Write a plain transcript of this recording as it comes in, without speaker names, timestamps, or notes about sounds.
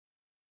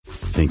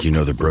Think you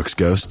know the Brooks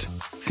Ghost?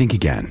 Think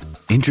again.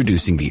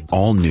 Introducing the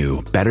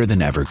all-new,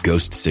 better-than-ever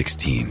Ghost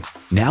 16.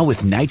 Now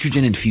with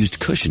nitrogen-infused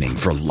cushioning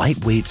for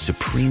lightweight,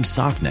 supreme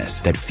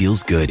softness that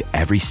feels good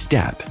every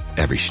step,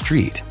 every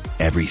street,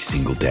 every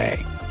single day.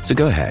 So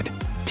go ahead,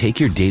 take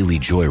your daily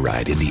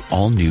joyride in the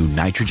all-new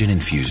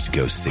nitrogen-infused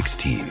Ghost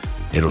 16.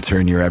 It'll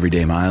turn your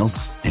everyday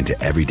miles into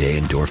everyday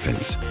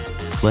endorphins.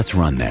 Let's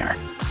run there.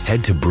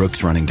 Head to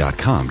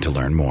brooksrunning.com to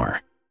learn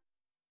more.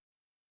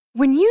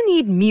 When you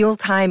need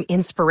mealtime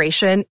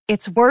inspiration,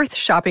 it's worth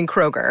shopping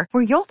Kroger,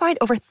 where you'll find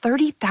over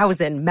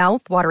 30,000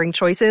 mouth-watering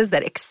choices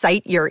that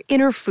excite your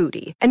inner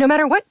foodie. And no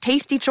matter what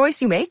tasty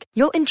choice you make,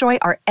 you'll enjoy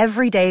our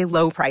everyday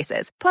low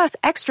prices, plus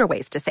extra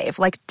ways to save,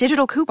 like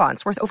digital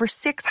coupons worth over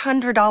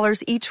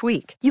 $600 each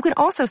week. You can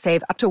also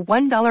save up to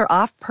 $1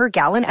 off per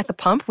gallon at the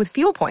pump with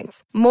fuel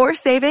points. More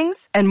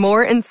savings and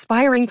more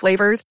inspiring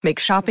flavors make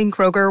shopping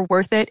Kroger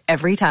worth it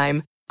every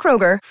time.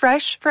 Kroger,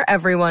 fresh for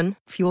everyone.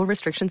 Fuel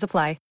restrictions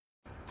apply.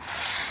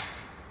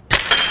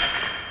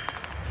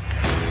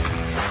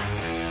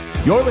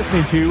 You're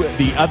listening to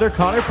the Other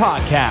Connor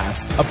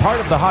Podcast, a part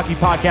of the Hockey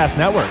Podcast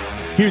Network.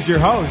 Here's your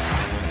host,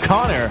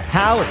 Connor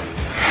Halley.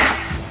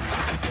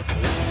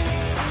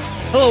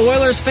 Hello,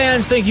 Oilers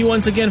fans. Thank you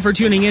once again for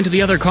tuning in to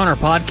the Other Connor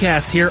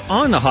Podcast here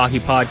on the Hockey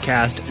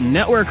Podcast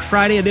Network,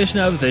 Friday edition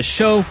of the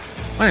show.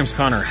 My name's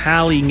Connor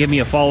Halley. You can give me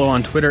a follow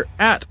on Twitter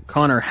at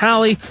Connor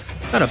Halley.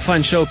 Got a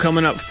fun show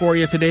coming up for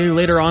you today.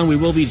 Later on, we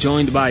will be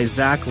joined by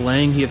Zach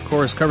Laing. He, of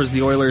course, covers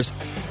the Oilers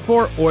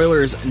for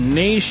Oilers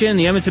Nation.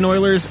 The Edmonton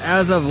Oilers,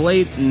 as of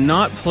late,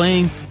 not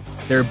playing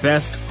their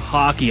best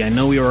hockey. I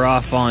know we were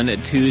off on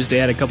Tuesday.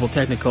 I had a couple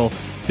technical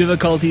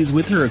difficulties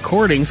with the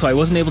recording, so I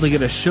wasn't able to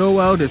get a show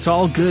out. It's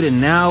all good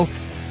and now.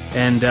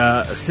 And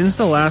since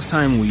the last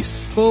time we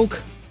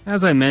spoke,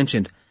 as I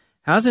mentioned,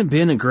 hasn't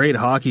been a great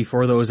hockey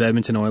for those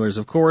Edmonton Oilers.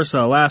 Of course,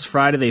 last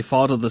Friday they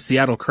fall to the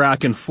Seattle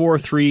Kraken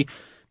 4-3.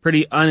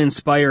 Pretty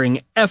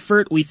uninspiring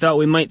effort. We thought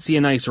we might see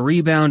a nice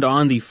rebound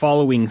on the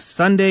following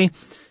Sunday.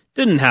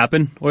 Didn't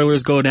happen.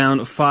 Oilers go down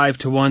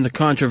 5-1. The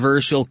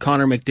controversial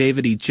Connor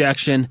McDavid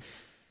ejection.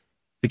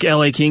 The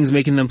LA Kings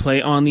making them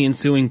play on the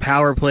ensuing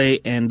power play.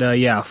 And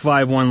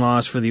 5-1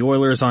 loss for the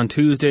Oilers on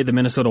Tuesday. The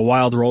Minnesota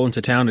Wild roll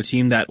into town, a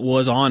team that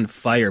was on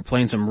fire,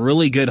 playing some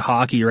really good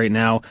hockey right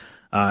now.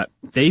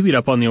 They beat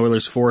up on the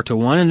Oilers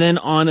 4-1. And then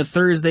on a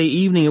Thursday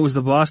evening, it was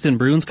the Boston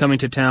Bruins coming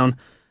to town,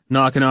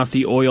 knocking off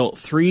the Oil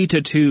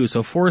 3-2.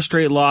 So 4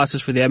 straight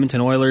losses for the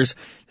Edmonton Oilers.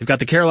 They've got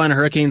the Carolina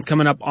Hurricanes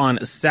coming up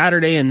on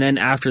Saturday, and then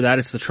after that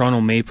it's the Toronto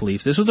Maple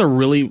Leafs. This was a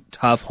really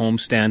tough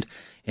homestand,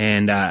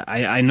 and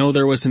I know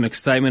there was some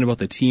excitement about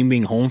the team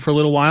being home for a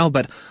little while,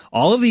 but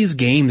all of these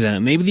games,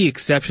 and maybe the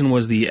exception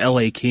was the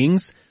LA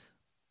Kings,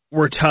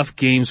 were tough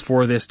games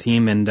for this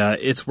team, and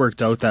it's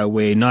worked out that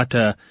way. Not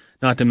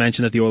to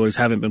mention that the Oilers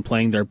haven't been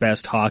playing their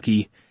best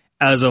hockey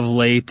as of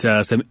late.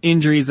 Some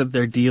injuries that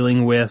they're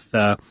dealing with.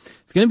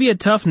 It's going to be a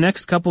tough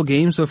next couple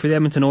games, though, for the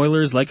Edmonton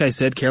Oilers. Like I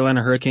said,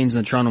 Carolina Hurricanes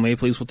and the Toronto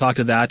Maple Leafs. We'll talk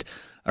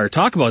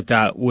about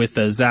that with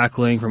Zach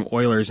Laing from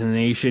Oilers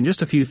Nation.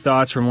 Just a few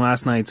thoughts from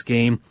last night's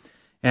game.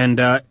 And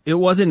it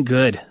wasn't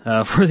good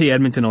for the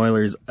Edmonton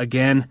Oilers.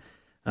 Again,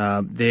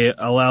 they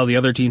allow the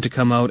other team to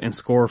come out and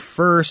score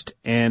first.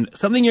 And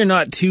something you're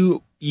not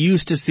too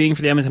used to seeing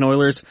for the Edmonton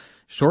Oilers,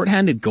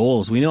 shorthanded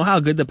goals. We know how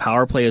good the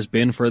power play has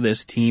been for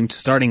this team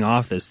starting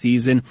off this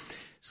season.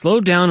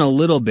 Slowed down a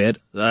little bit,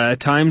 at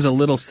times a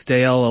little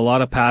stale, a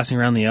lot of passing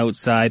around the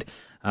outside.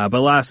 But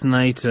last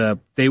night,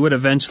 they would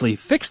eventually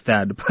fix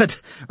that.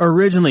 But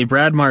originally,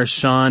 Brad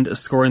Marchand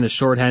scoring the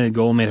shorthanded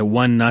goal made it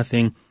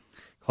 1-0.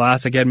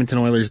 Classic Edmonton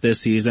Oilers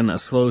this season. A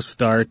slow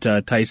start,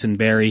 Tyson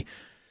Barrie.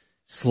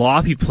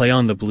 Sloppy play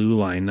on the blue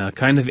line,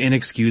 kind of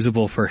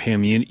inexcusable for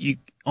him. You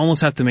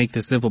almost have to make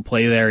the simple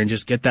play there and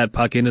just get that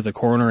puck into the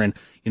corner and,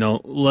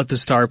 let the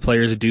star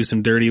players do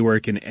some dirty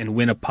work and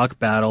win a puck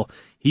battle.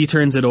 He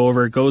turns it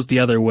over, goes the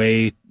other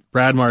way.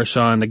 Brad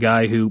Marchand, the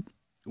guy who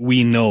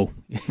we know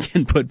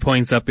can put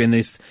points up in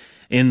this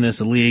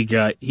league,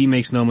 he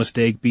makes no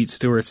mistake, beats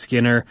Stuart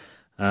Skinner.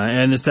 And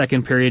in the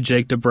second period,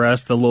 Jake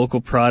DeBrusk, the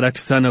local product,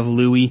 son of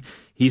Louis,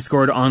 he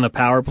scored on the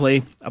power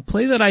play. A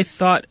play that I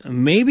thought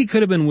maybe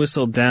could have been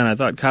whistled down. I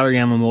thought Kyler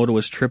Yamamoto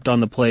was tripped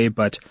on the play,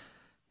 but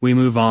we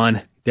move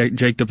on.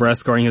 Jake DeBrusk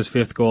scoring his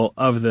 5th goal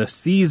of the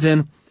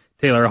season.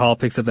 Taylor Hall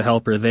picks up the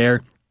helper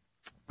there.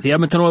 The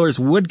Edmonton Oilers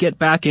would get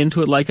back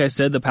into it, like I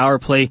said, the power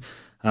play,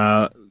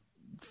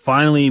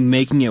 finally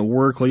making it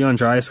work. Leon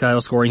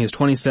Draisaitl scoring his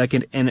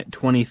 22nd and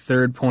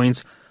 23rd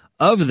points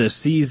of the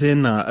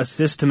season,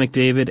 assist to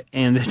McDavid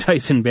and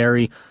Tyson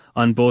Barrie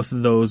on both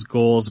of those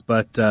goals.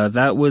 But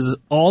that was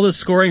all the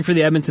scoring for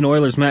the Edmonton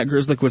Oilers. Matt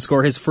Grzelcyk would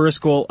score his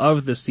first goal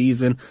of the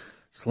season.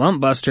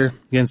 Slump buster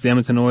against the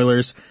Edmonton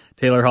Oilers.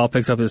 Taylor Hall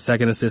picks up his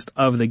 2nd assist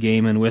of the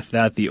game, and with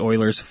that, the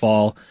Oilers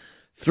fall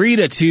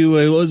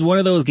 3-2. It was one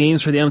of those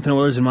games for the Edmonton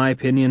Oilers, in my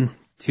opinion.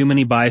 Too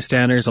many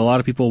bystanders, a lot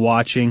of people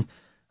watching.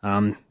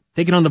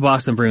 Taking on the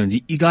Boston Bruins,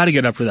 you got to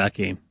get up for that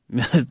game.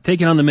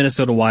 Taking on the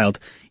Minnesota Wild,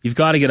 you've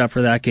got to get up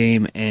for that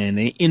game, and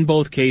in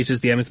both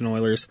cases, the Edmonton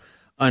Oilers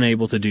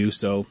unable to do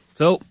so.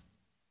 So,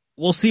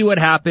 we'll see what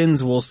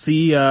happens. We'll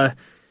see if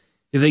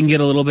they can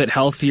get a little bit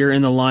healthier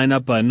in the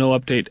lineup. No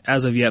update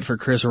as of yet for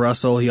Chris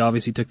Russell. He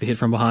obviously took the hit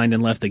from behind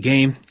and left the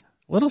game.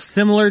 A little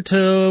similar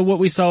to what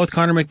we saw with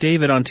Connor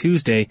McDavid on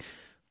Tuesday,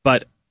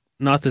 but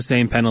not the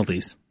same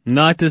penalties.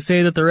 Not to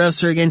say that the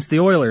refs are against the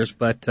Oilers,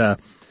 but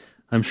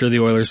I'm sure the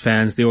Oilers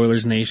fans, the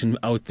Oilers Nation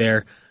out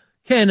there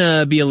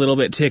can be a little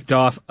bit ticked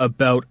off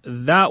about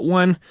that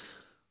one.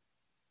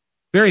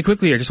 Very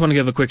quickly, I just want to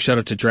give a quick shout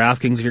out to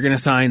DraftKings. If you're going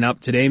to sign up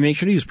today, make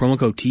sure to use promo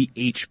code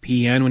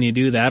THPN when you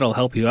do that. It'll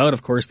help you out.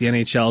 Of course, the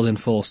NHL is in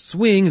full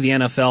swing. The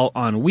NFL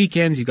on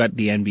weekends. You've got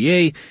the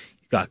NBA.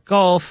 You've got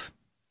golf.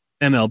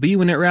 MLB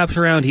when it wraps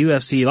around,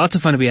 UFC, lots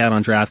of fun to be had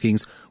on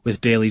DraftKings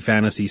with daily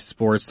fantasy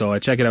sports. So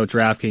check it out,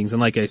 DraftKings.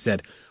 And like I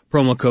said,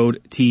 promo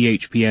code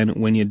THPN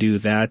when you do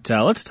that.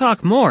 Let's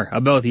talk more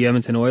about the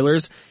Edmonton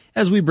Oilers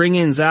as we bring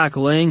in Zach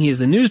Laing. He's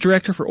the news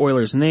director for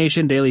Oilers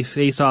Nation, Daily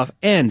Faceoff,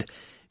 and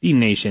the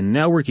Nation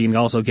Network. You can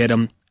also get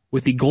him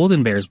with the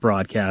Golden Bears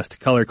broadcast,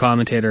 color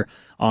commentator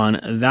on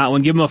that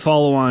one. Give him a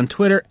follow on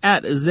Twitter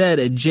at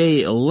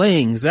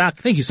ZJ Zach,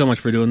 thank you so much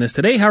for doing this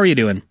today. How are you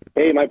doing?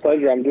 Hey, my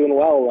pleasure. I'm doing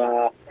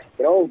well.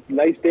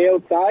 Nice day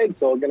outside,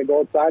 so I'm going to go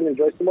outside and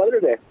enjoy some weather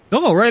today.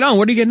 Oh, right on.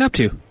 What are you getting up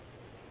to?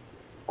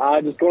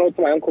 Just going out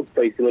to my uncle's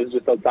place. He lives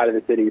just outside of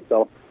the city,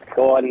 so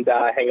go and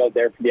hang out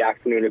there for the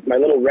afternoon. It's my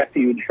little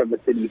refuge from the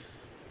city.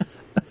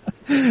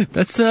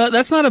 That's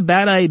not a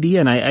bad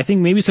idea, and I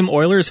think maybe some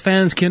Oilers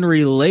fans can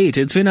relate.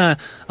 It's been a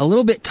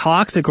little bit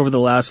toxic over the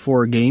last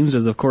 4 games,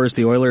 as of course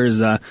the Oilers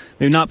they're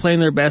not playing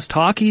their best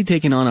hockey,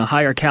 taking on a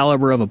higher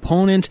caliber of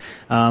opponent.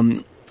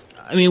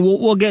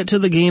 We'll get to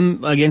the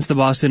game against the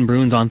Boston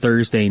Bruins on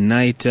Thursday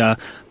night,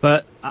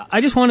 but I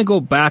just want to go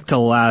back to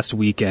last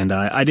weekend.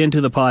 I didn't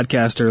do the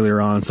podcast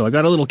earlier on, so I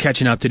got a little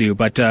catching up to do,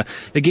 but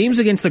the games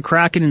against the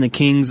Kraken and the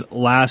Kings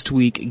last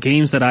week,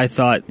 games that I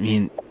thought,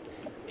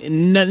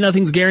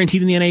 nothing's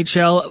guaranteed in the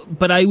NHL,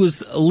 but I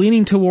was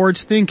leaning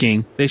towards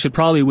thinking they should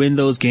probably win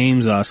those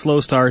games.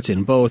 Slow starts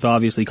in both.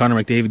 Obviously,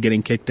 Connor McDavid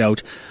getting kicked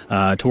out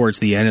towards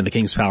the end, and the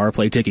Kings' power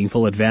play taking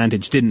full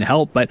advantage didn't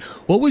help. But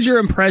what was your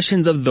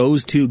impressions of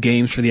those 2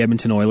 games for the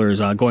Edmonton Oilers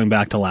going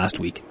back to last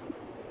week?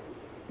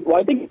 Well,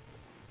 I think it's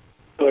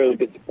really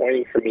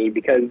disappointing for me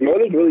because the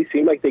Oilers really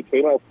seemed like they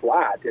came out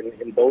flat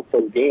in both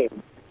those games,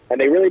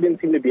 and they really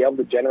didn't seem to be able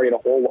to generate a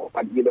whole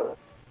lot either,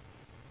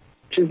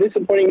 which is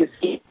disappointing to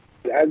see.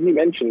 As you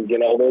mentioned,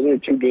 those are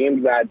 2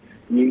 games that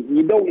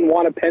you don't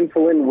want to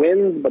pencil in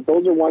wins, but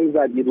those are ones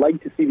that you'd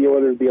like to see the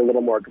Oilers be a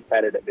little more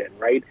competitive in,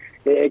 right?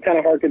 It kind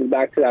of harkens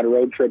back to that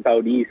road trip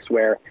out east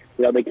where,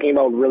 they came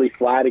out really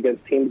flat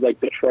against teams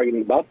like Detroit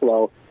and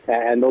Buffalo,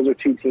 and those are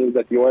 2 teams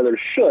that the Oilers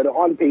should,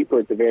 on paper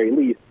at the very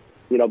least,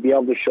 be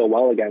able to show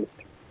well against.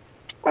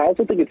 I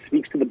also think it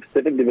speaks to the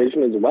Pacific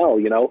Division as well,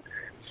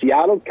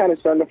 Seattle's kind of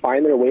starting to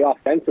find their way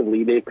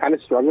offensively. They've kind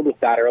of struggled with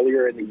that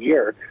earlier in the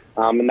year.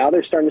 And now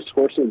they're starting to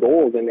score some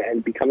goals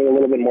and becoming a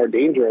little bit more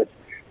dangerous.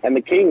 And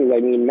the Kings,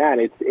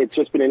 it's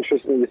just been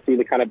interesting to see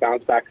the kind of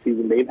bounce-back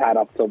season they've had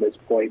up till this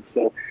point.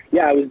 So,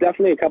 yeah, it was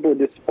definitely a couple of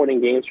disappointing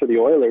games for the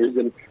Oilers.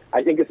 And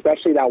I think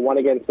especially that one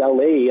against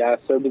LA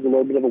served as a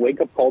little bit of a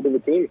wake-up call to the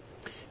team.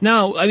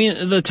 Now,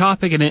 the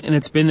topic, and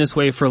it's been this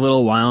way for a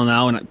little while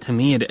now, and to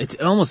me, it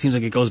almost seems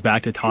like it goes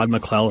back to Todd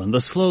McClellan, the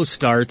slow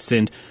starts.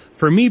 And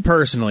for me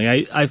personally,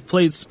 I've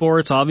played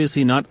sports,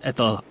 obviously not at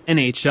the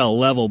NHL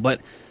level, but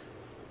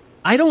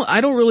I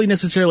don't really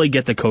necessarily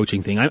get the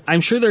coaching thing. I'm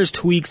sure there's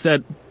tweaks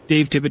that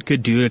Dave Tippett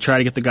could do to try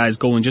to get the guys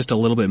going just a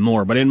little bit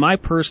more. But in my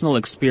personal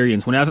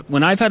experience,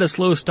 when I've had a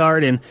slow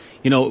start in,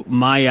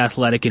 my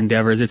athletic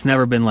endeavors, it's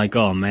never been like,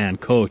 oh man,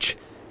 coach,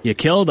 you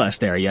killed us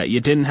there. You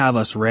didn't have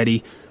us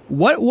ready.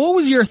 What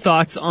was your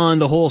thoughts on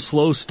the whole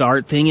slow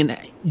start thing? And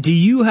do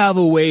you have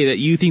a way that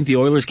you think the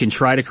Oilers can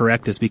try to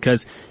correct this?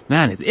 Because,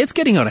 man, it's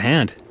getting out of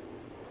hand.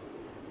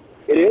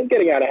 It is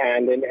getting out of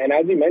hand, and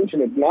as you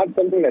mentioned, it's not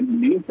something that's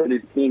new for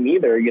this team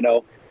either.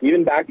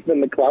 Even back to the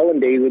McClellan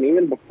days, and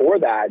even before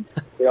that,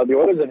 the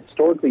Oilers have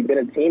historically been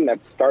a team that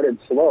started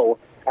slow,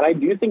 and I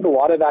do think a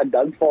lot of that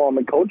does fall on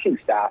the coaching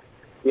staff.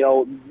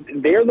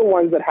 They're the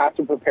ones that have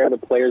to prepare the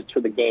players for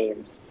the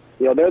games.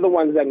 They're the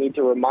ones that need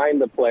to remind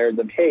the players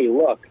of, hey,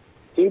 look,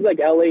 teams like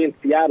LA and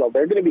Seattle,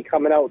 they're going to be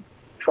coming out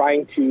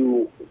trying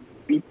to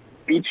beat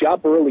you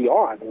up early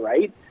on,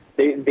 right?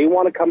 They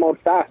want to come out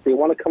fast. They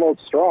want to come out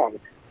strong.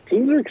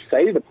 Teams are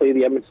excited to play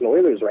the Edmonton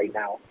Oilers right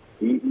now.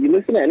 You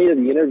listen to any of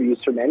the interviews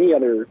from any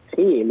other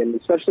team, and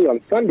especially on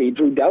Sunday,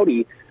 Drew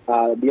Doughty,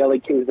 the LA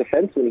Kings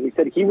defenseman, he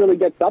said he really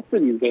gets up for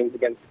these games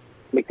against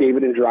McDavid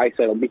and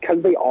Draisaitl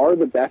because they are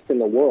the best in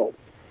the world.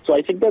 So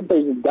I think that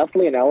there's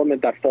definitely an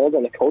element that falls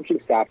on the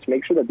coaching staff to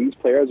make sure that these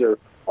players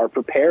are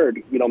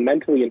prepared,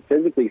 mentally and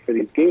physically for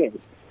these games.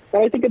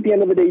 And I think at the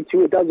end of the day,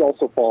 too, it does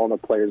also fall on the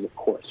players, of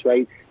course,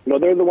 right?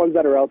 They're the ones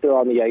that are out there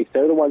on the ice.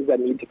 They're the ones that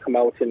need to come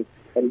out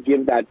and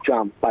give that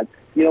jump. But,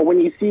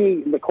 when you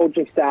see the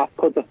coaching staff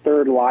put the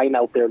third line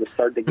out there to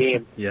start the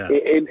game, yes.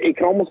 it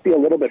can almost be a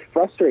little bit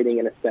frustrating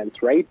in a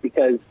sense, right?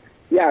 Because,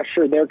 yeah,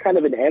 sure, they're kind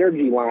of an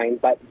energy line,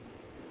 but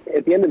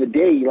at the end of the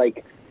day,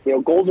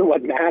 goals are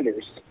what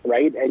matters,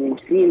 right? And you've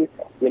seen,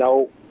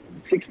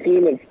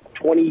 16 of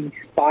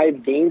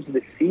 25 games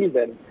this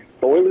season,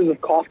 the Oilers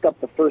have coughed up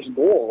the first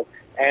goal.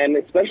 And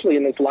especially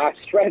in this last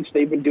stretch,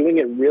 they've been doing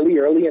it really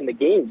early in the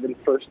games, in the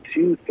first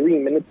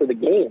 2-3 minutes of the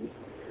game.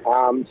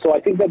 So I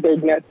think that there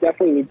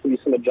definitely needs to be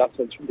some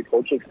adjustments from the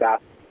coaching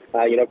staff,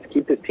 to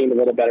keep this team a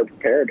little better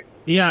prepared.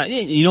 Yeah,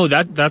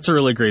 that's a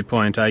really great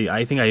point.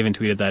 I think I even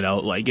tweeted that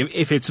out. Like,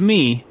 if it's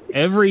me,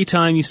 every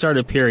time you start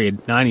a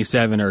period,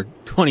 97 or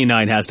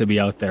 29 has to be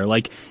out there.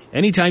 Like,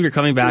 anytime you're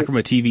coming back from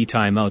a TV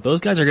timeout,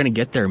 those guys are going to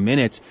get their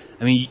minutes.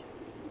 I mean,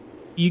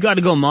 you got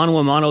to go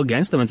mano-a-mano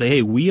against them and say,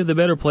 hey, we have the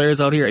better players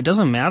out here. It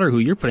doesn't matter who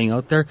you're putting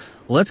out there.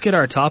 Let's get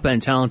our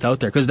top-end talent out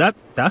there. Because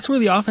that's where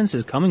the offense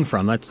is coming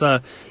from. That's,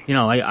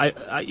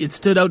 it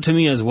stood out to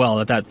me as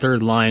well that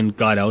third line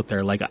got out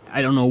there. Like,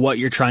 I don't know what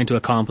you're trying to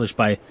accomplish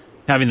by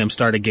having them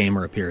start a game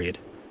or a period.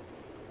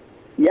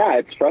 Yeah,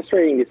 it's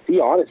frustrating to see,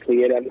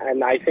 honestly.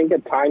 And I think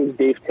at times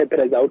Dave Tippett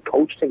has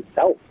outcoached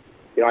himself.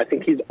 I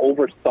think he's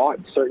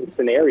overthought certain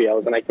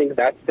scenarios. And I think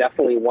that's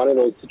definitely one of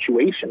those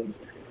situations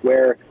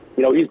where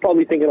he's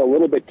probably thinking a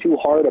little bit too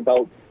hard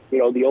about,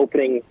 the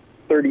opening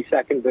 30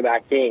 seconds of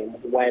that game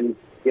when,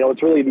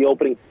 it's really the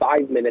opening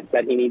 5 minutes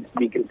that he needs to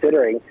be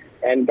considering.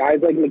 And guys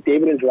like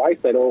McDavid and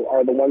Draisaitl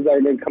are the ones that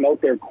are going to come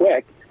out there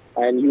quick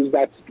and use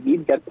that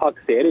speed, get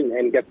pucks in,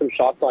 and get some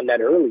shots on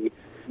net early.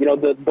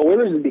 The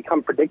Oilers have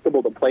become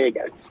predictable to play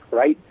against,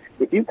 right?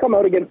 If you come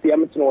out against the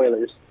Edmonton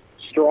Oilers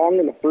strong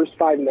in the first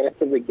 5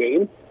 minutes of the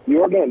game,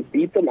 you are going to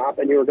beat them up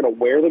and you're going to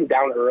wear them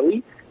down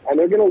early, and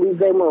they're going to lose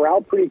their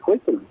morale pretty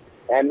quickly.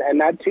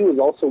 And that, too, is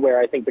also where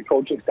I think the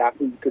coaching staff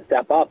needs to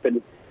step up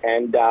and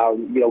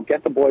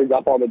get the boys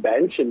up on the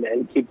bench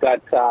and keep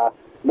that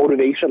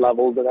motivation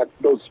levels and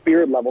those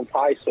spirit levels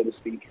high, so to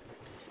speak.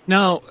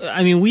 Now,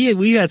 I mean,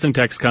 we had some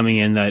texts coming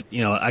in that,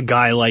 a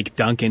guy like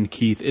Duncan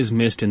Keith is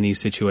missed in these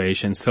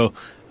situations. So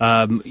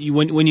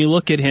when you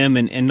look at him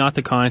and not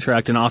the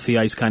contract and off the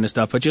ice kind of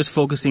stuff, but just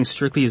focusing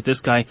strictly as this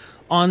guy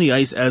on the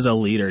ice as a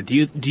leader, do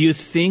you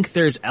think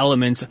there's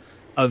elements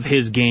of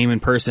his game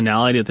and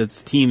personality that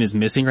this team is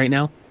missing right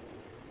now?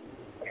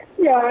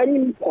 Yeah, I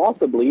mean,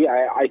 possibly.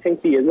 I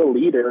think he is a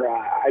leader.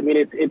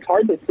 It's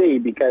hard to say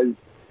because,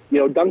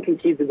 Duncan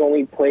Keith has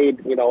only played,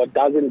 a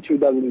dozen, 2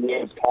 dozen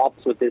games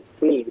tops with this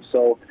team.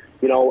 So,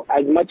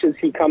 as much as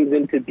he comes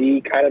in to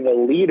be kind of a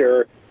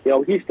leader,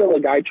 he's still a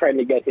guy trying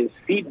to get his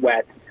feet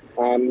wet,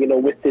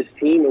 with this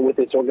team and with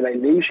this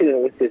organization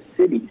and with this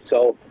city.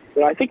 So,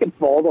 I think it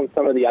falls on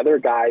some of the other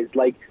guys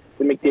like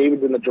the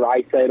McDavids and the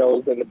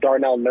Draisaitl's and the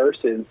Darnell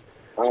Nurses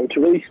to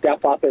really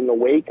step up in the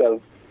wake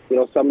of,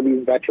 some of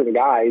these veteran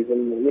guys.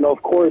 And,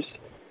 of course,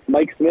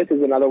 Mike Smith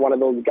is another one of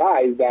those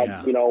guys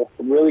that,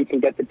 really can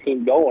get the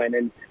team going.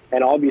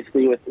 And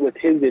obviously with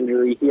his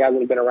injury, he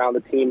hasn't been around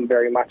the team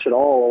very much at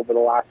all over the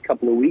last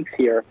couple of weeks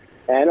here.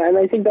 And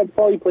I think that's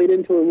probably played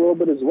into it a little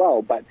bit as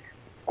well. But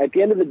at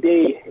the end of the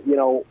day,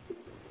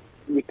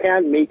 you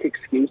can't make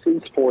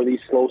excuses for these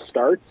slow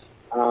starts.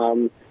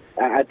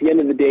 At the end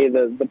of the day,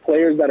 the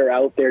players that are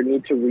out there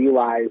need to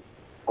realize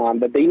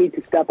that they need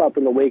to step up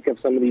in the wake of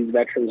some of these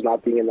veterans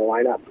not being in the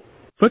lineup.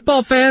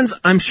 Football fans,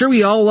 I'm sure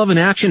we all love an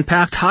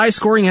action-packed,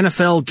 high-scoring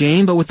NFL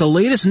game, but with the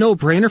latest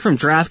no-brainer from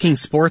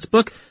DraftKings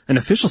Sportsbook, an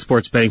official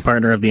sports betting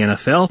partner of the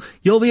NFL,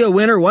 you'll be a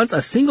winner once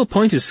a single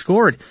point is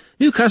scored.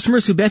 New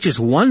customers who bet just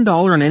 $1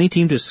 on any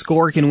team to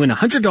score can win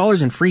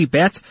 $100 in free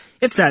bets.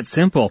 It's that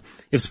simple.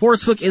 If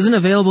Sportsbook isn't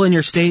available in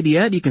your state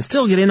yet, you can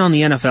still get in on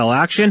the NFL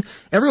action.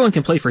 Everyone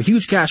can play for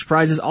huge cash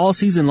prizes all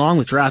season long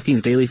with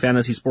DraftKings daily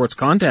fantasy sports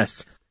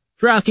contests.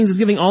 DraftKings is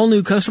giving all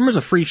new customers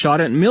a free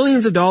shot at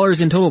millions of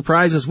dollars in total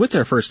prizes with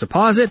their first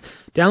deposit.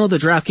 Download the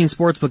DraftKings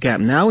Sportsbook app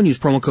now and use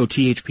promo code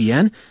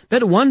THPN.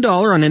 Bet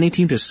 $1 on any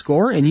team to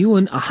score and you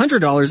win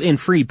 $100 in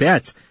free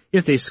bets.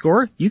 If they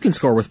score, you can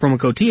score with promo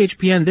code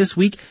THPN this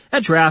week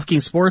at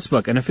DraftKings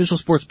Sportsbook, an official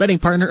sports betting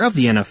partner of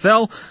the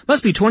NFL.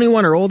 Must be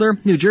 21 or older,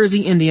 New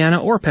Jersey, Indiana,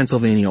 or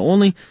Pennsylvania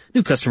only.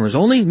 New customers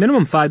only.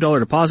 Minimum $5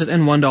 deposit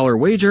and $1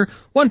 wager.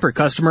 One per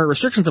customer.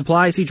 Restrictions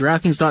apply. See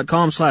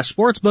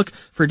DraftKings.com/sportsbook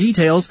for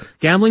details.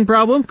 Gambling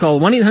problem? Call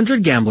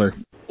 1-800-GAMBLER.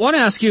 I want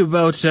to ask you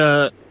about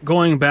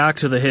going back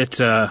to the hit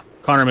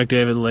Connor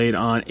McDavid laid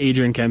on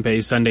Adrian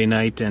Kempe Sunday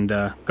night and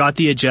got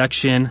the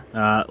ejection.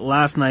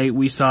 Last night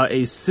we saw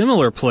a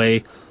similar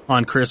play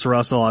on Chris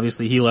Russell.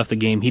 Obviously he left the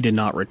game. He did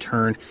not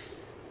return.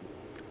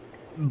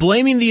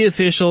 Blaming the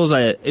officials,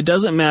 it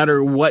doesn't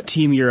matter what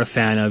team you're a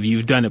fan of.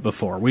 You've done it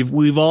before.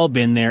 We've all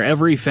been there.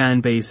 Every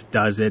fan base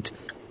does it.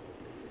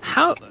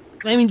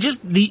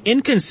 Just the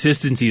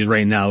inconsistencies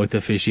right now with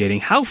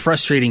officiating. How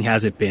frustrating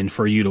has it been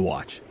for you to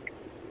watch?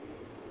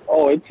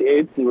 Oh, it's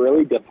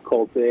really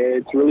difficult.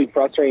 It's really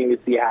frustrating to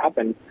see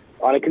happen.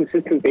 On a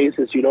consistent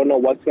basis, you don't know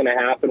what's going to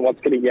happen, what's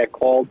going to get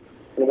called,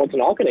 and what's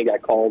not going to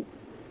get called.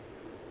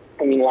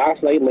 I mean,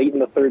 last night, late in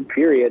the third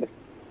period,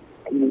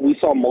 we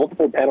saw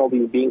multiple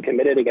penalties being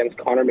committed against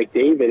Connor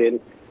McDavid, and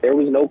there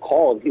was no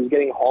call. He was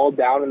getting hauled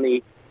down in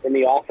the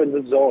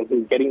offensive zone. He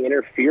was getting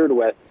interfered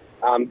with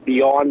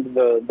beyond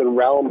the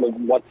realm of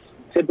what's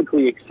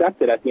typically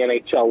accepted at the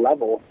NHL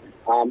level.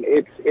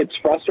 it's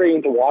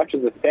frustrating to watch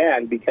as a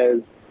fan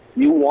because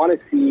you want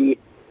to see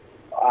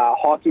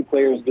hockey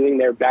players doing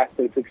their best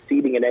and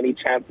succeeding in any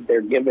chance that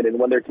they're given. And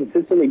when they're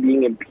consistently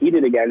being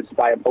impeded against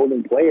by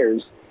opposing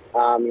players,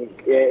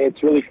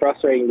 it's really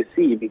frustrating to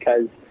see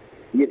because,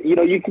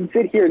 you can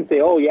sit here and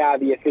say, oh, yeah,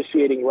 the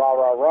officiating, rah,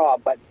 rah, rah,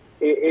 but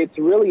it's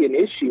really an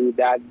issue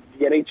that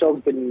the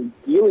NHL's been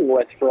dealing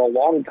with for a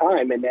long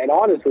time and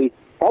honestly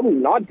probably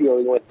not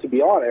dealing with, to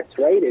be honest,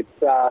 right?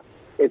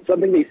 It's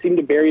something they seem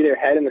to bury their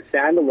head in the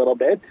sand a little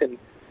bit. And,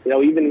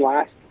 even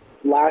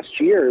last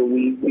year,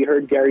 we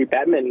heard Gary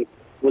Bettman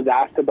was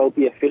asked about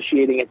the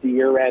officiating at the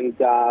year-end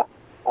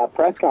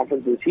press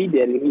conferences he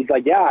did, and he's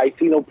like, yeah, I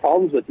see no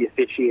problems with the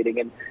officiating.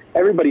 And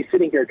everybody's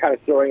sitting here kind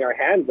of throwing our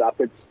hands up.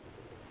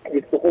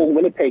 It's the whole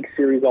Winnipeg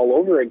series all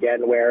over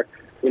again where,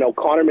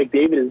 Connor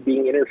McDavid is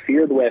being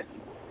interfered with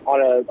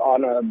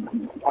on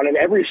an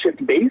every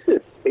shift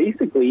basis,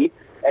 basically,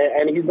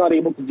 and he's not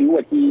able to do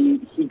what he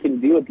can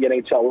do at the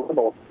NHL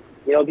level.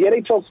 The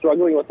NHL's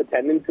struggling with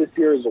attendance this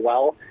year as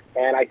well,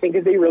 and I think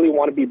if they really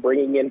want to be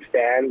bringing in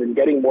fans and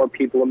getting more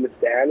people in the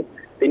stands,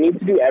 they need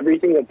to do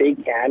everything that they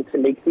can to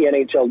make the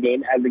NHL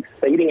game as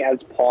exciting as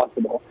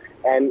possible.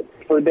 And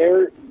for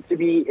there to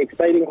be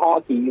exciting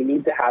hockey, you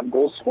need to have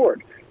goals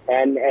scored.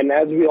 And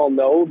as we all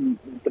know,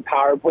 the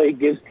power play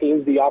gives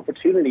teams the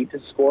opportunity to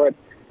score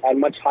at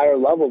much higher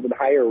levels and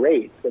higher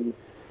rates. And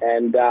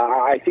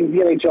I think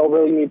the NHL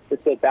really needs to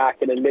sit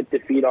back and admit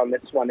defeat on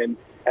this one and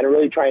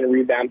really trying to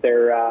revamp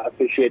their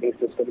officiating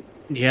system.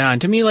 Yeah,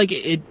 and to me,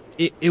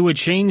 it would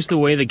change the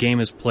way the game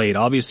is played.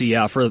 Obviously,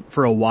 yeah,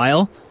 for a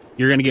while,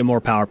 you're going to get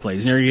more power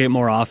plays, and you're going to get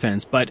more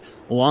offense. But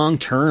long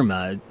term,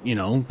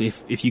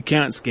 if you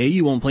can't skate,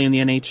 you won't play in the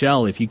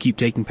NHL. If you keep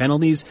taking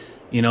penalties,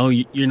 you're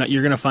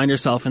going to find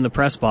yourself in the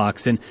press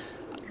box, and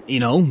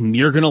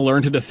you're going to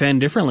learn to defend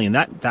differently. And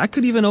that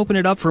could even open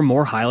it up for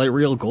more highlight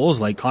reel goals,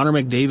 like Connor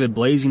McDavid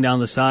blazing down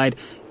the side.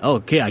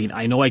 Okay,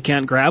 I know I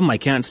can't grab him, I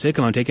can't stick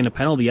him, I'm taking a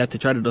penalty yet to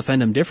try to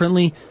defend him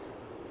differently,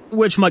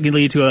 which might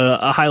lead to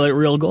a highlight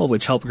reel goal,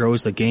 which helped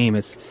grows the game.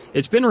 It's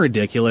been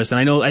ridiculous,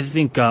 and I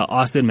think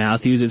Austin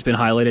Matthews, it's been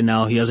highlighted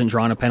now, he hasn't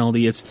drawn a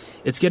penalty.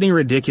 It's getting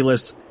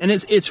ridiculous, and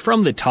it's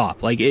from the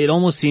top. Like, it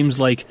almost seems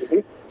like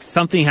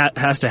something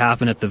has to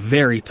happen at the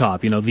very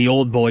top. The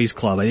old boys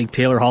club. I think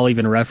Taylor Hall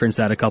even referenced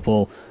that a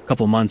couple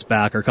months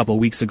back or a couple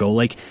weeks ago.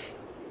 Like,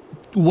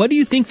 what do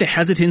you think the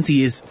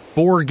hesitancy is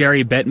for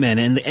Gary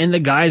Bettman and the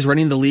guys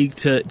running the league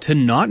to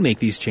not make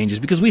these changes?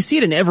 Because we see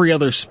it in every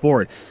other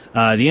sport.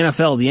 The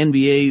NFL, the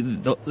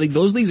NBA,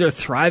 those leagues are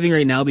thriving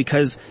right now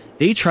because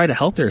they try to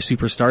help their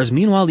superstars.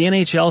 Meanwhile, the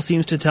NHL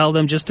seems to tell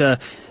them just as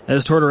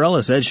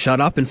Tortorella said,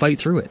 shut up and fight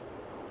through it.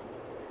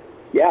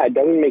 Yeah, it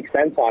doesn't make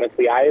sense,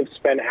 honestly. I have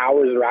spent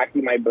hours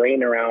racking my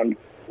brain around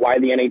why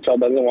the NHL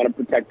doesn't want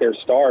to protect their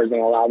stars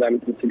and allow them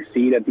to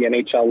succeed at the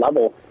NHL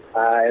level,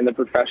 and the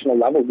professional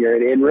level here.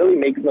 It really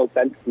makes no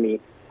sense to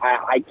me.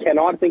 I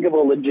cannot think of a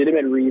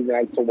legitimate reason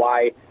as to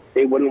why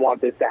they wouldn't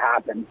want this to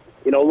happen.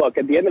 Look,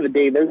 at the end of the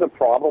day, there's a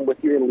problem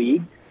with your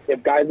league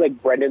if guys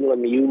like Brendan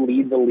Lemieux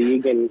lead the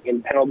league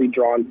in penalties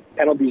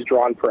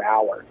drawn per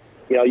hour.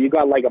 You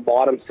got like a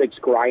bottom six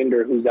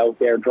grinder who's out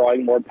there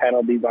drawing more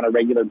penalties on a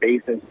regular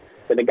basis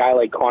than a guy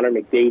like Connor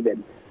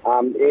McDavid.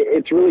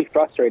 It's really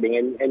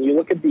frustrating. And you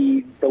look at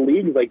the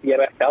leagues like the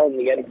NFL and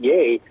the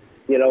NBA,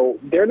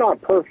 they're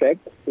not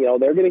perfect. They're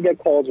going to get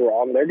calls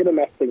wrong. They're going to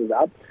mess things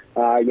up.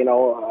 I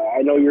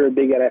know you're a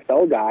big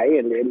NFL guy,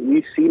 and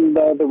we've seen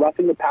the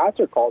roughing the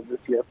passer calls this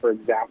year, for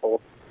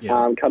example,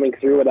 coming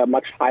through at a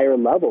much higher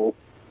level.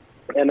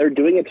 And they're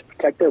doing it to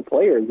protect their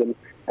players and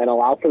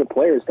allow for the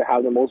players to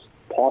have the most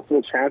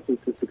possible chances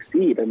to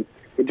succeed. And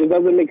it just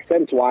doesn't make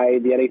sense why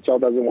the NHL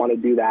doesn't want to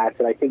do that.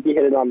 And I think you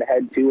hit it on the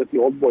head, too, with the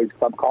Old Boys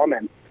Club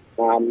comment.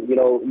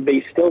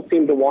 They still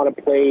seem to want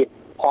to play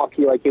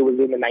hockey like it was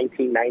in the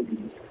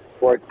 1990s,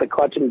 where it's the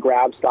clutch and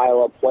grab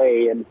style of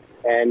play, and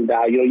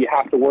you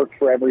have to work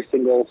for every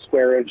single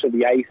square inch of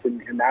the ice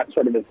and that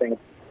sort of a thing.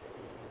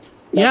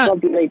 That's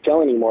not the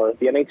NHL anymore.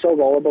 The NHL is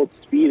all about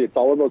speed. It's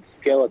all about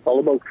skill. It's all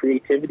about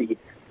creativity.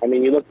 I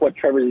mean, you look what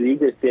Trevor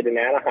Zegras did in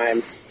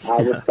Anaheim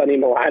with Sonny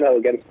Milano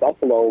against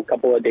Buffalo a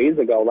couple of days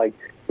ago. Like,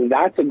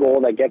 that's a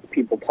goal that gets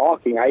people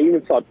talking. I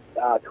even saw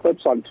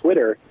clips on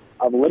Twitter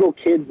of little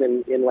kids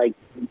in like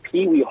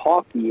pee-wee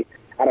hockey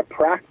at a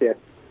practice,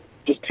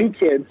 just two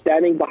kids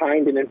standing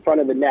behind and in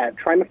front of the net,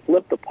 trying to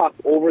flip the puck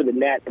over the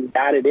net and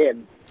bat it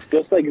in,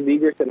 just like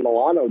Zegras and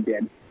Milano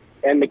did.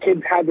 And the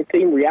kids had the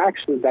same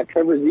reactions that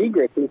Trevor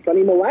Zegras and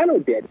Sonny Milano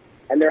did,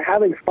 and they're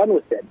having fun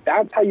with it.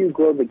 That's how you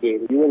grow the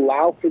game. You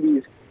allow for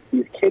these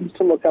kids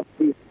to look up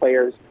to these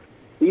players,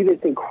 see this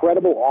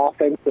incredible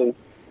offensive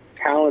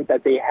talent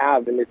that they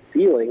have in this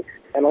ceiling,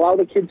 and allow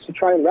the kids to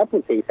try and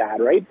replicate that,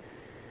 right?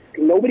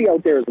 Nobody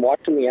out there is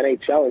watching the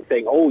NHL and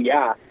saying, oh,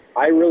 yeah,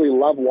 I really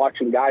love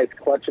watching guys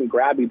clutch and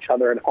grab each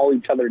other and haul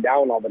each other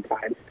down all the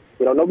time.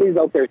 Nobody's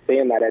out there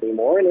saying that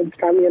anymore, and it's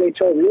time the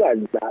NHL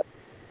realizes that.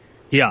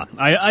 Yeah,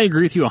 I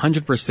agree with you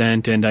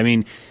 100%. And I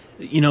mean,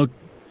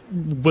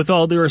 with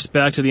all due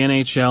respect to the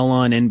NHL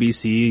on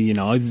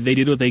NBC, they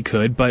did what they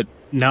could, but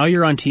now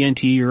you're on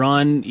TNT, you're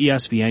on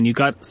ESPN, you've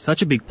got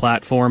such a big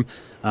platform.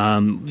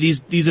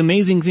 These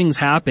amazing things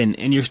happen,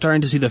 and you're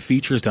starting to see the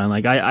features done.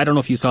 Like, I don't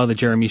know if you saw the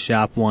Jeremy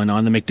Schaap one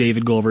on the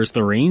McDavid goal versus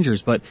the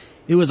Rangers, but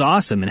it was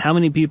awesome. And how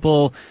many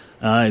people,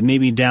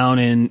 maybe down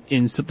in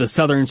the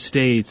southern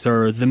states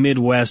or the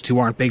Midwest who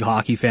aren't big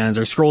hockey fans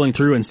are scrolling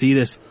through and see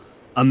this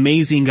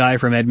amazing guy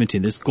from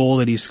Edmonton, this goal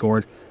that he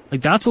scored.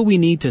 Like, that's what we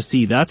need to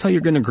see. That's how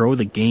you're going to grow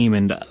the game.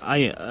 And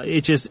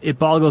it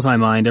boggles my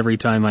mind every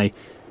time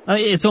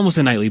it's almost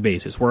a nightly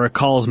basis where a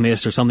call's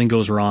missed or something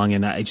goes wrong,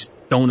 and I just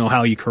don't know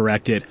how you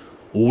correct it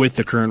with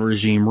the current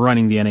regime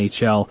running the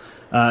NHL.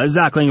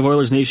 Zach Laing of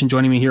Oilers Nation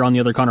joining me here on the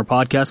Other Connor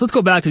podcast. Let's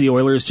go back to the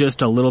Oilers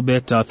just a little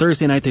bit.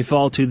 Thursday night they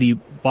fall to the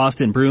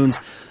Boston Bruins.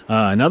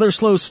 Another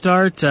slow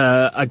start.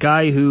 A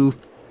guy who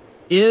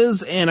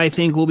is, and I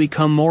think will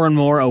become more and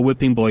more, a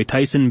whipping boy,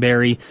 Tyson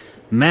Barrie.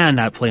 Man,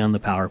 that play on the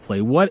power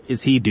play. What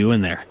is he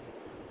doing there?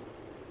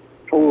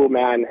 Oh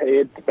man,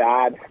 it's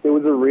bad. It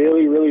was a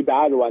really, really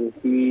bad one.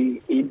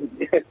 He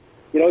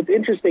it's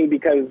interesting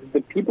because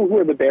the people who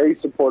are the Barrie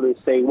supporters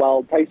say,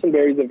 well, Tyson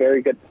Barrie's a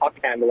very good puck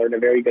handler and a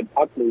very good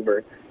puck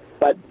mover.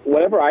 But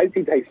whenever I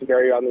see Tyson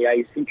Barrie on the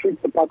ice, he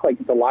treats the puck like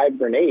it's a live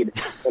grenade.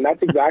 And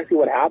that's exactly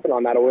what happened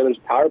on that Oilers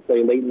power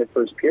play late in the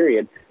first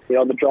period.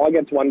 The draw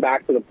gets one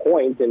back to the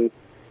point, and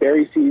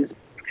Barrie sees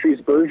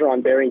Patrice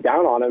Bergeron bearing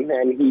down on him,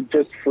 and he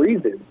just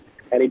freezes.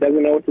 And he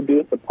doesn't know what to do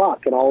with the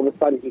puck. And all of a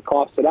sudden, he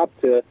coughs it up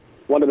to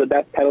one of the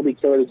best penalty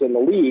killers in the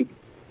league,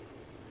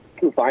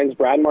 who finds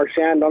Brad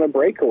Marchand on a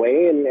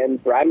breakaway,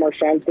 and Brad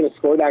Marchand's going to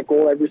score that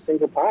goal every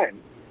single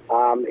time.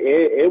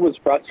 It was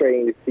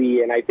frustrating to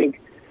see, and I think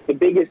the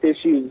biggest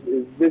issue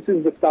is this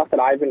is the stuff that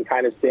I've been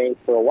kind of saying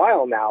for a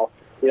while now.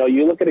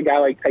 You look at a guy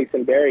like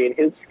Tyson Barrie, and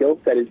his skill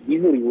set is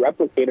easily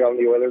replicated on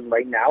the Oilers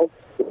right now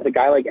with a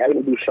guy like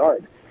Evan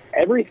Bouchard.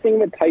 Everything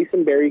that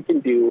Tyson Barrie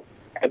can do,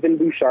 Evan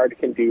Bouchard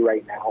can do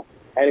right now.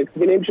 And it's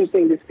been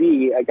interesting to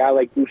see a guy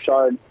like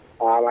Bouchard,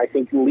 I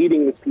think,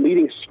 leading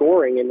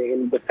scoring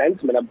in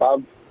defensemen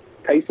above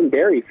Tyson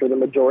Barrie for the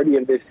majority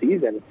of this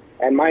season.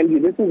 And mind you,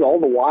 this is all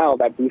the while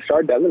that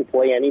Bouchard doesn't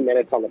play any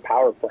minutes on the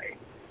power play.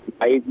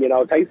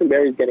 Tyson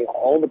Barrie's getting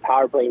all the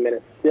power play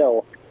minutes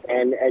still,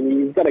 and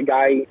you've got a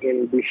guy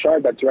in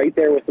Bouchard that's right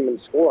there with him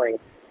in scoring,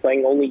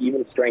 playing only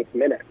even strength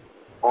minutes.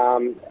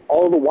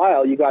 All the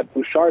while, you got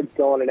Bouchard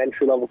still on an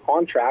entry-level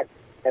contract,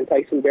 and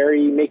Tyson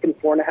Barrie making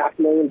 $4.5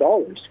 million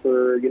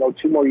for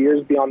 2 more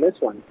years beyond this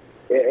one.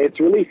 It's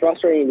really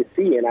frustrating to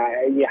see,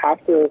 and you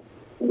have to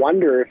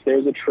wonder if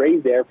there's a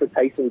trade there for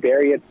Tyson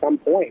Barrie at some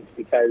point,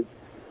 because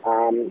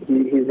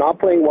he's not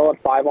playing well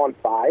at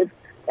 5-on-5,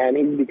 and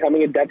he's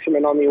becoming a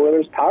detriment on the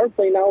Oilers' power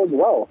play now as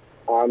well.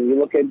 You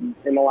look at,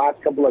 in the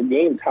last couple of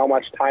games, how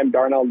much time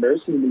Darnell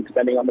Nurse has been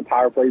spending on the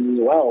power plays as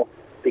well,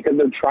 because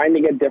they're trying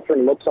to get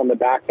different looks on the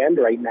back end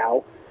right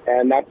now,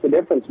 and that's the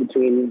difference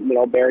between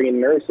Barrie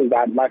and Nurse, is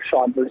that left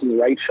shot versus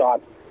right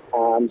shot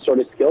sort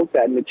of skill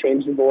set, and it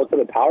changes the look of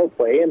the power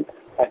play. And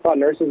I thought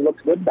Nurse's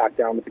looked good back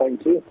there on the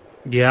point too.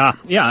 Yeah,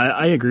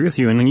 I agree with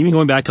you. And even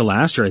going back to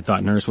last year, I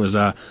thought Nurse was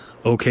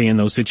okay in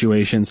those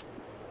situations.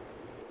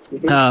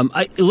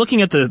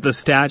 Looking at the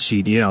stat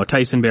sheet,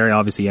 Tyson Barrie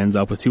obviously ends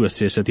up with 2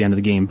 assists at the end of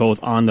the game,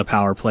 both on the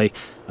power play,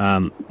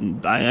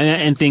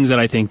 and things that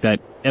I think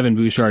that Evan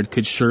Bouchard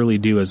could surely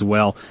do as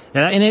well.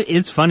 And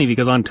it's funny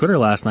because on Twitter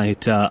last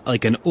night,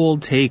 like an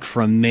old take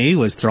from May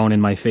was thrown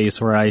in my face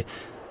where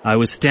I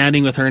was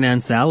standing with Hernan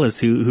Salas,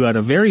 who had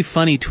a very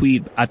funny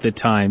tweet at the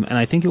time, and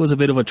I think it was a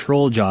bit of a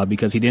troll job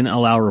because he didn't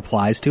allow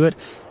replies to it.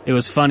 It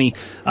was funny.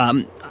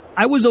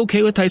 I was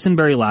okay with Tyson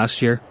Barrie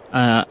last year.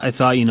 I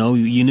thought, you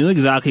knew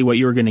exactly what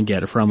you were going to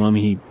get from him.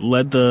 He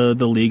led the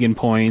league in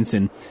points,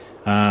 and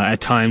at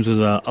times was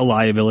a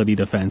liability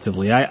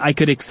defensively. I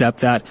could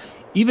accept that.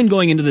 Even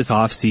going into this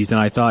off season,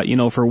 I thought,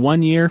 for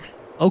 1 year,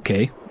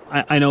 okay.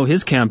 I know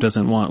his camp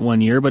doesn't want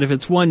 1 year, but if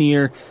it's 1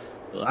 year,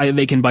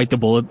 they can bite the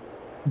bullet.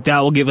 That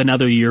will give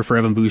another year for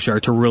Evan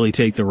Bouchard to really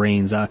take the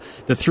reins. The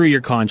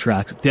 3-year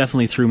contract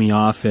definitely threw me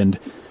off, and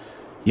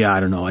yeah, I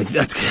don't know.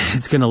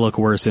 It's going to look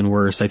worse and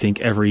worse, I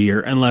think, every year,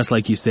 unless,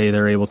 like you say,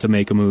 they're able to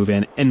make a move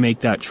and make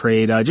that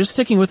trade. Just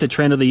sticking with the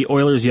trend of the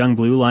Oilers' young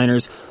blue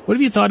liners, what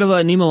have you thought of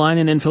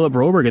Niemelainen and Philip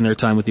Broberg in their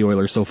time with the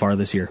Oilers so far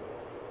this year?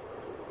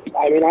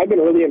 I mean, I've been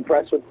really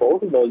impressed with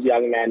both of those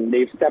young men.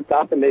 They've stepped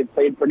up and they've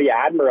played pretty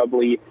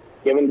admirably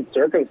given the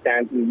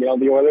circumstances.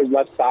 The Oilers'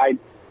 left side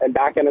and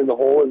back end as a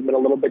whole has been a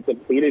little bit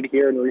depleted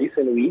here in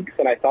recent weeks,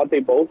 and I thought they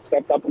both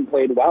stepped up and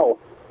played well.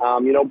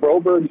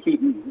 Broberg,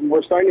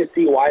 we're starting to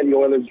see why the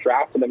Oilers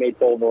drafted him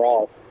 8th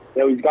overall.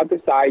 He's got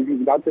the size,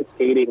 he's got the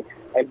skating,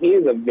 and he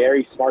is a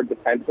very smart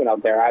defenseman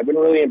out there. I've been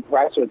really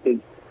impressed with his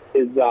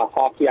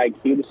hockey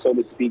IQ, so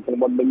to speak, and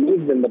what the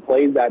moves and the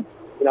plays that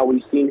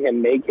we've seen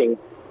him making.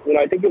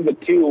 I think of the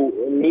two,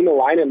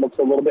 Niemelainen looks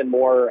a little bit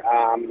more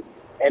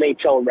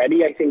NHL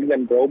ready, I think,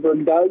 than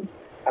Broberg does.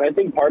 And I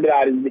think part of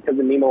that is because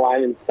of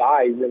Niemelainen's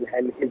size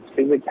and his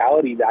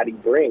physicality that he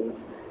brings.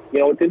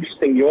 It's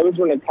interesting. The Oilers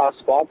were in a tough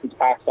spot this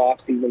past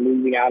offseason,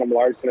 losing Adam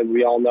Larson, as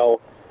we all know,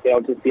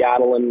 to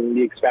Seattle and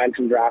the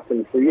expansion draft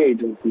and free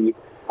agency.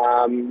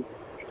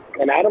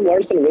 And Adam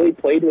Larsson really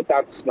played with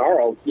that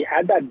snarl. He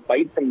had that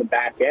bite from the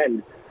back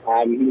end.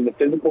 He was a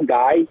physical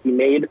guy. He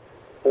made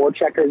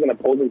forecheckers and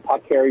opposing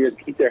puck carriers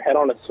keep their head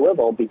on a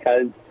swivel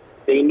because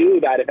they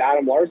knew that if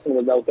Adam Larsson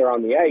was out there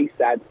on the ice,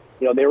 that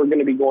they were going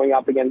to be going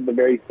up against a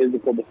very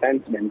physical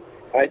defenseman.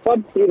 And I thought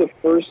through the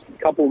first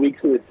couple of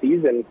weeks of the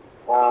season,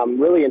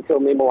 really until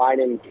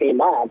Niemelainen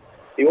came up,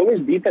 the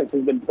Oilers' defense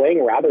has been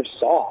playing rather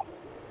soft.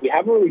 We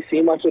haven't really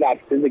seen much of that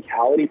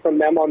physicality from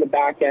them on the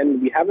back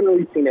end. We haven't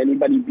really seen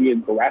anybody be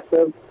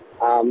aggressive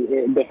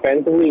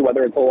defensively,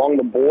 whether it's along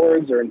the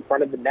boards or in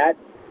front of the net.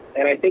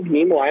 And I think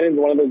Niemelainen is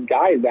one of those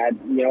guys that,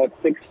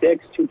 at 6'6",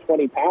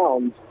 220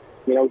 pounds,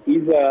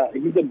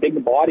 he's a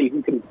big body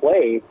who can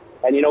play.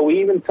 And, we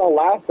even saw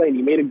last night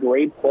he made a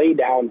great play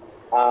down,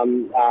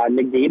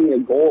 negating a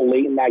goal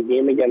late in that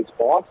game against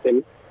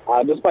Boston,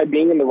 just by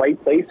being in the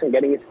right place and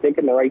getting his stick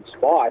in the right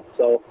spot.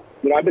 So,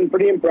 I've been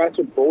pretty impressed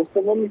with both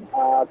of them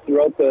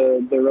throughout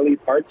the early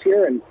parts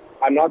here, and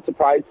I'm not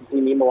surprised to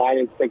see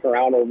Niemelainen stick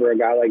around over a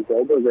guy like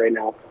Broberg right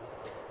now.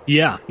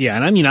 Yeah,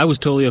 and I was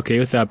totally okay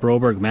with that.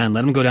 Broberg, man,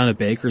 let him go down to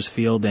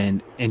Bakersfield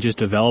and just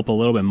develop a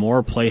little bit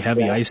more, play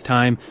heavy ice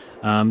time.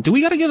 Do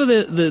we got to give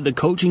the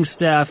coaching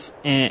staff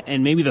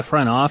and maybe the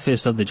front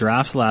office of the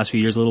drafts the last few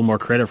years a little more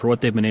credit for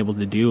what they've been able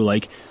to do?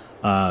 Like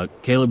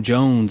Caleb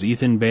Jones,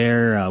 Ethan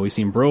Bear, we've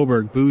seen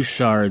Broberg,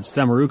 Bouchard,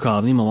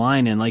 Samorukov,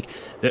 Niemelainen. Like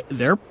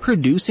they're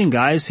producing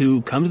guys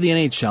who come to the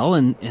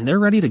NHL and they're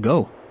ready to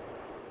go.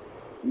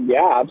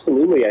 Yeah,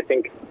 absolutely. I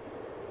think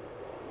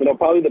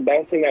probably the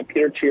best thing that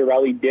Peter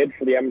Chiarelli did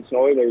for the Edmonton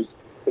Oilers,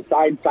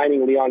 besides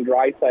signing Leon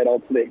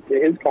Draisaitl to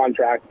his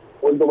contract,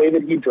 was the way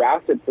that he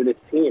drafted for this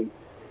team.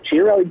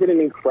 Chiarelli did an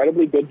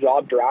incredibly good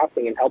job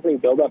drafting and helping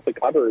build up the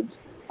cupboards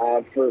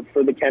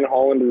for the Ken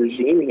Holland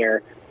regime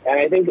here. And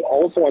I think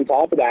also on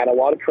top of that, a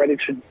lot of credit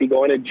should be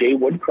going to Jay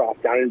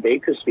Woodcroft down in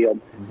Bakersfield.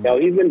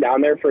 Mm-hmm. He's been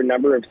down there for a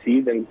number of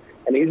seasons,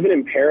 and he's been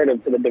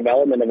imperative to the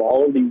development of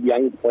all of these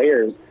young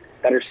players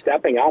that are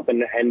stepping up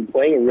and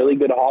playing really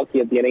good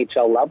hockey at the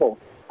NHL level.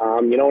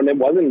 And it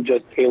wasn't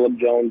just Caleb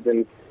Jones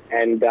and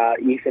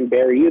Ethan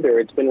Bear either.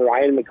 It's been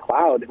Ryan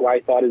McLeod, who I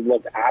thought has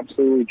looked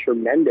absolutely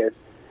tremendous.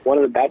 One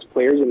of the best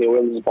players in the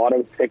Oilers'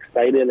 bottom six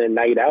night in and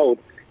night out,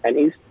 and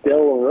he's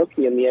still a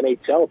rookie in the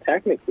NHL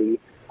technically.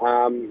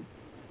 And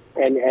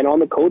on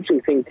the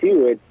coaching thing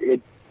too,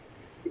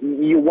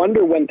 you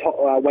wonder when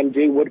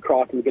Jay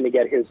Woodcroft is going to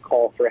get his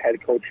call for a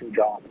head coaching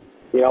job.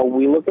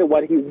 We look at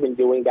what he's been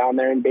doing down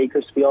there in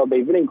Bakersfield.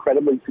 They've been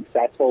incredibly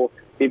successful.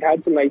 They've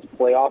had some nice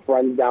playoff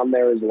runs down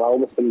there as well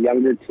with some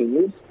younger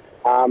teams.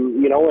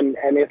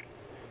 And if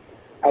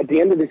at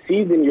the end of the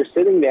season you're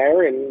sitting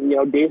there and,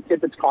 Dave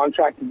Tippett's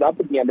contract is up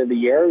at the end of the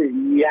year,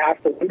 you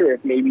have to wonder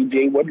if maybe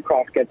Jay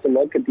Woodcroft gets a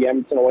look at the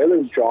Edmonton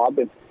Oilers job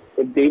if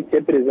Dave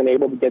Tippett isn't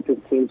able to get this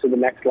team to the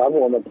next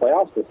level in the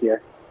playoffs this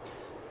year.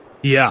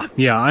 Yeah,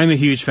 I'm a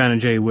huge fan of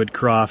Jay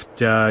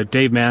Woodcroft.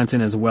 Dave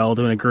Manson as well,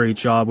 doing a great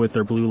job with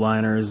their Blue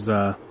Liners.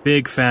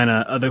 Big fan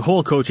of the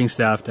whole coaching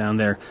staff down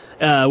there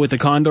with the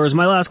Condors.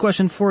 My last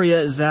question for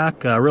you,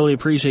 Zach. Really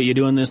appreciate you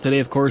doing this today.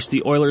 Of course,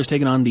 the Oilers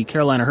taking on the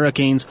Carolina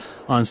Hurricanes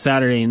on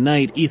Saturday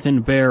night.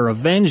 Ethan Bear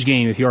revenge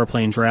game if you are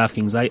playing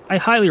DraftKings. I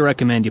highly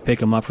recommend you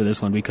pick him up for this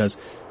one because,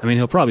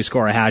 he'll probably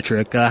score a hat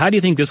trick. How do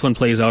you think this one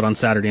plays out on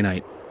Saturday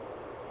night?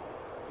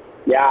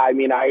 Yeah,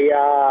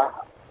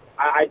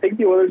 I think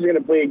the Oilers are going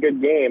to play a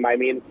good game.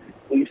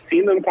 We've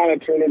seen them kind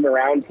of turn it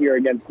around here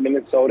against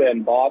Minnesota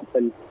and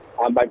Boston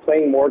by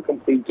playing more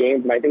complete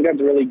games, and I think that's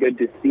really good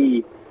to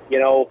see.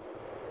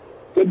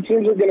 Good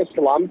teams are going to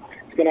slump.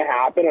 It's going to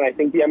happen, and I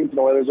think the Edmonton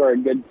Oilers are a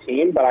good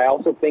team, but I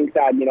also think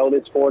that,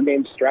 this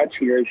 4-game stretch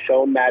here has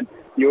shown that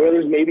the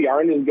Oilers maybe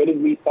aren't as good as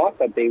we thought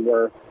that they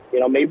were.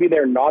 Maybe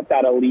they're not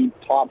that elite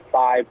top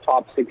 5,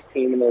 top 6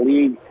 team in the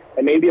league,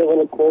 and maybe a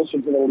little closer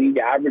to the league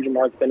average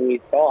mark than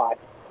we thought.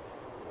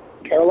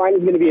 Carolina's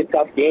going to be a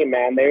tough game,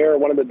 man. They're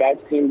one of the best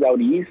teams out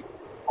east.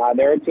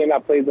 They're a team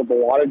that plays with a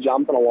lot of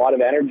jump and a lot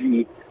of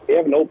energy. They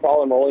have no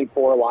problem rolling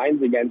 4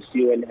 lines against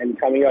you and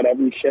coming out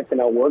every shift and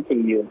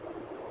outworking you.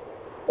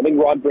 I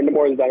think Rod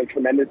Brindamore has done a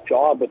tremendous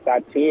job with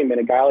that team, and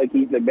a guy like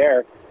Ethan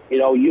Bear, this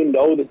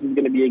is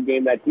going to be a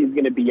game that he's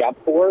going to be up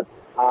for,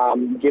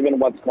 given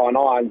what's gone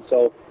on.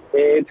 So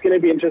it's going to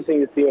be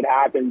interesting to see what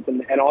happens.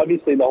 And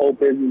obviously the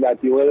hope is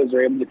that the Oilers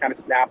are able to kind of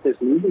snap this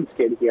losing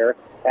skid here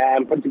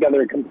and put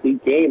together a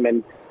complete game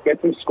and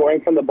get some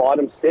scoring from the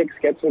bottom 6,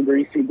 get some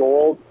greasy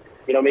goals.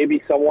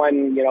 Maybe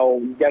someone,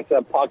 gets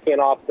a puck in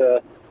off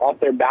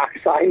their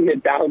backside and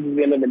it bounces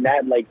into the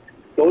net. Like,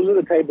 those are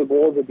the type of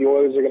goals that the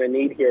Oilers are going to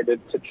need here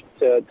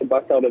to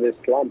bust out of this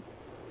slump.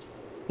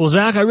 Well,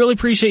 Zach, I really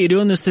appreciate you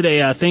doing this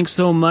today. Thanks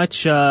so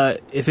much.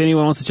 If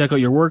anyone wants to check out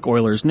your work,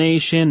 Oilers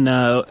Nation,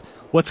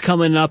 what's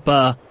coming up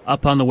on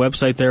the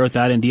website there with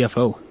that in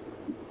DFO?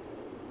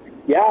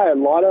 Yeah, a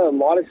lot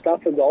of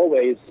stuff as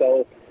always.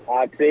 So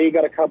today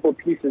got a couple of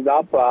pieces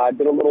up.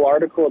 Did a little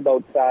article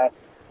about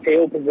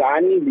Teo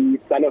Pisani, the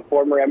son of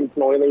former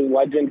Edmonton Oilers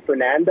legend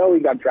Fernando. He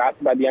got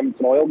drafted by the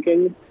Edmonton Oil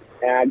Kings.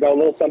 And I got a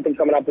little something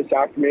coming up this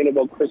afternoon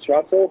about Chris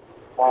Russell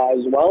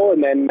as well.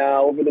 And then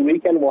over the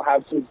weekend we'll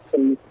have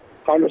some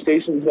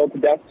conversations about the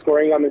depth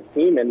scoring on this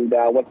team and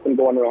what's been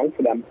going wrong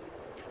for them.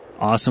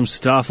 Awesome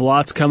stuff.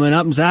 Lots coming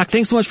up. Zach,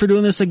 thanks so much for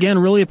doing this again.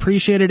 Really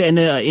appreciate it, and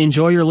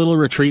enjoy your little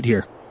retreat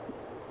here.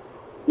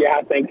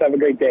 Yeah, thanks. Have a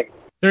great day.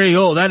 There you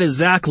go. That is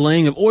Zach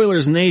Laing of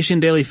Oilers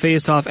Nation, Daily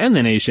Faceoff, and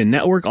the Nation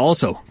Network.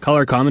 Also,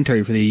 color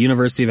commentary for the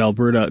University of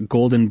Alberta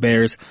Golden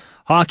Bears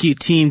hockey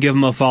team. Give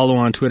him a follow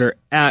on Twitter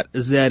at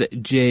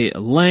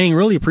ZJLang.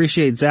 Really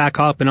appreciate Zach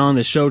hopping on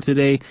the show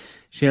today,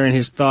 sharing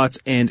his thoughts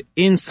and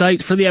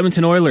insight for the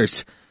Edmonton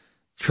Oilers.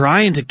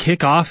 Trying to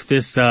kick off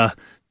this,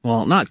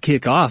 well, not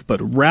kick off, but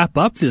wrap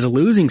up this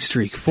losing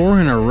streak. 4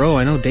 in a row.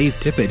 I know Dave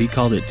Tippett, he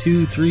called it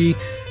 2, 3.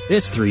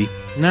 It's 3.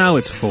 Now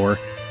it's 4.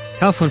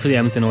 Tough one for the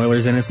Edmonton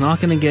Oilers, and it's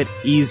not going to get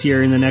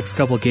easier in the next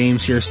couple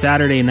games here.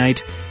 Saturday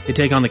night, they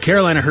take on the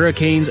Carolina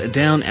Hurricanes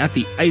down at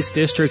the Ice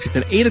District. It's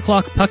an 8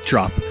 o'clock puck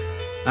drop.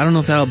 I don't know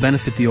if that'll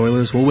benefit the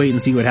Oilers. We'll wait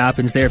and see what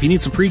happens there. If you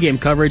need some pregame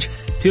coverage,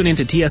 tune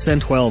into TSN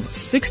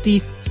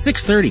 1260,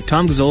 6:30.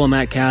 Tom Gazzola,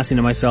 Matt Cassian,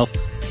 and myself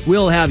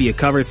will have you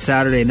covered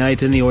Saturday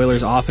night, and the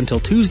Oilers off until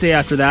Tuesday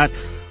after that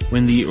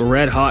when the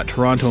red-hot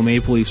Toronto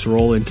Maple Leafs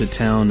roll into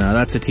town.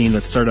 That's a team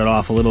that started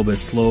off a little bit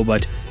slow,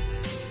 but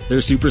their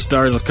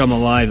superstars have come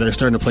alive. They're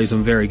starting to play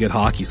some very good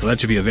hockey, so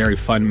that should be a very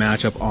fun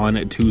matchup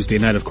on Tuesday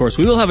night. Of course,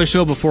 we will have a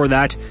show before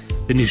that.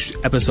 The new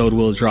episode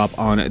will drop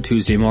on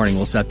Tuesday morning.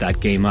 We'll set that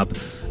game up.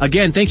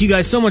 Again, thank you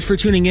guys so much for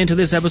tuning in to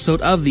this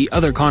episode of the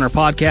Other Connor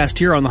podcast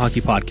here on the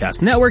Hockey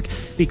Podcast Network.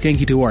 Big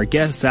thank you to our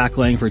guest, Zach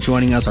Laing, for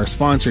joining us. Our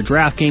sponsor,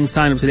 DraftKings.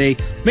 Sign up today.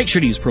 Make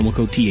sure to use promo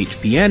code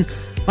THPN.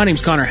 My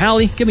name's Connor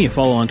Halley. Give me a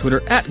follow on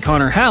Twitter at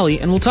Connor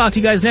Halley, and we'll talk to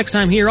you guys next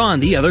time here on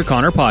the Other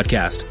Connor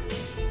podcast.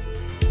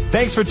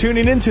 Thanks for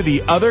tuning in to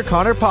the Other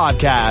Connor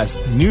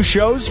podcast. New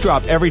shows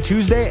drop every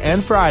Tuesday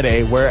and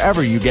Friday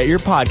wherever you get your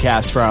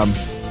podcasts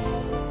from.